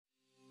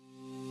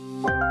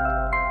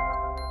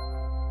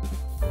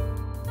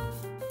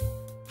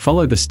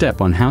Follow the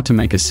step on how to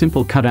make a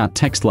simple cutout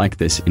text like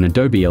this in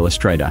Adobe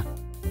Illustrator.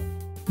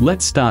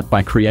 Let's start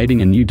by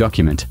creating a new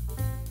document.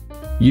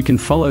 You can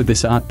follow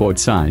this artboard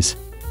size.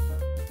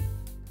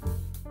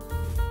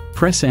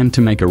 Press M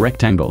to make a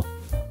rectangle.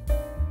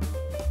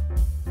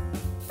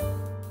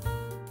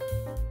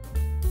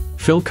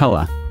 Fill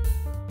color.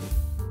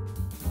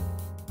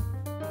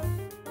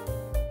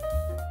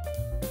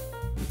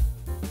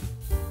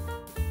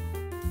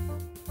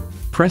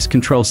 Press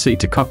Ctrl+C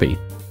to copy.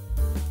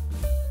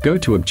 Go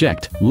to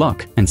Object,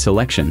 Lock, and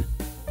Selection.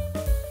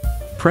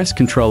 Press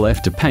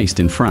Ctrl+F to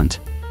paste in front.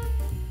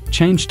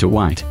 Change to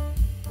white.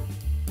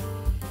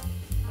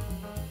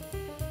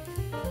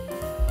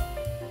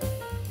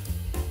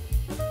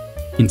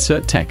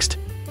 Insert text.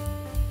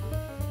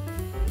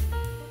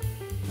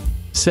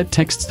 Set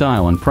text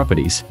style on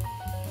Properties.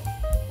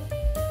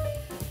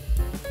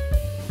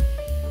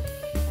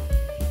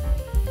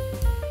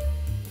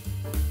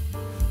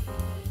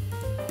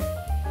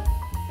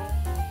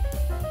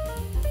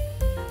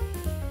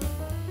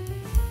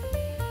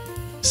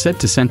 Set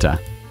to center.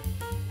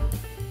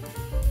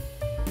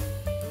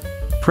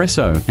 Press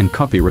O and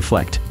copy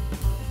Reflect.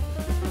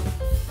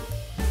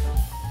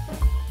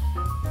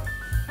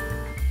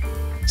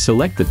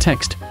 Select the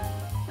text.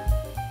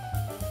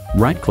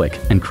 Right-click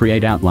and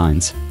create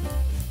outlines.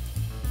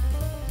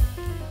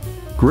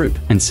 Group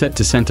and set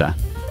to center.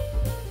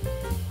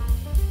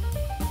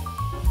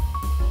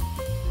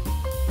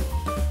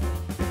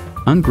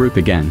 Ungroup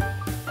again.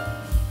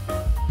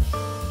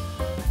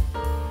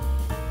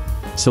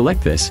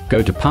 Select this,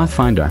 go to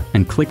Pathfinder,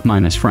 and click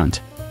 -front.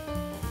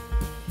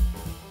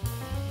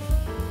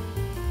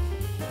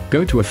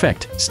 Go to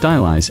Effect,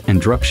 Stylize,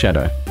 and drop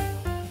Shadow.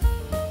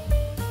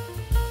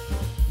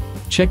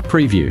 Check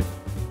Preview.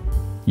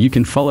 You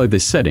can follow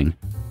this setting.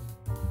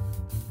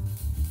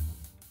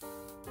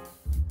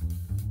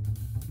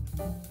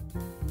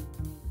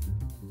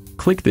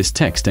 Click this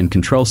text and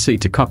Ctrl+C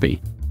to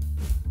copy.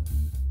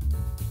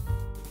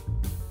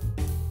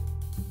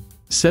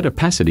 Set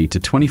opacity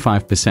to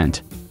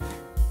 25%.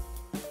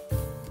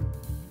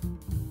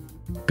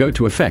 Go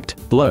to Effect,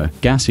 Blur,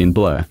 Gaussian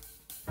Blur.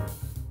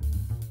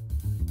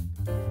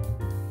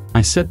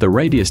 I set the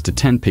radius to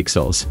 10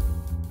 pixels.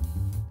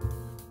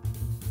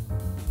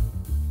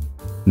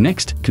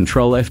 Next,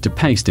 Ctrl+F to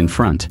paste in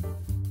front.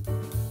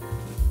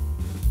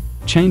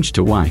 Change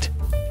to white.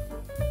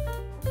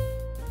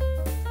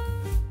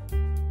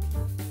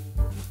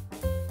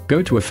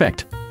 Go to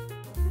Effect,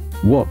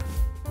 Warp,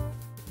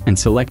 and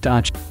select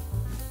Arch.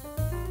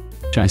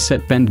 I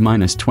set Bend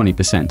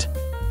 -20%.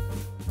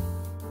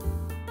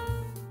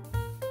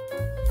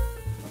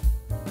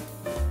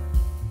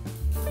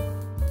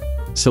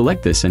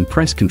 Select this and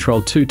press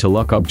Ctrl+2 to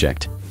lock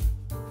object.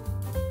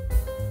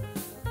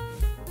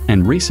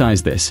 And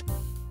resize this.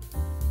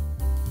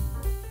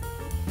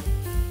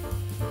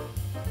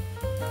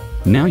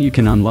 Now you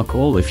can unlock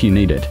all if you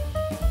need it.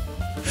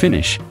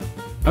 Finish.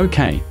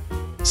 OK.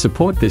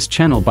 Support this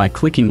channel by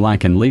clicking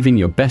like and leaving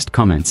your best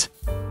comments.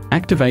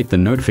 Activate the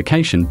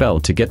notification bell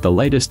to get the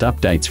latest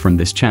updates from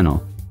this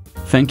channel.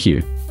 Thank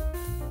you.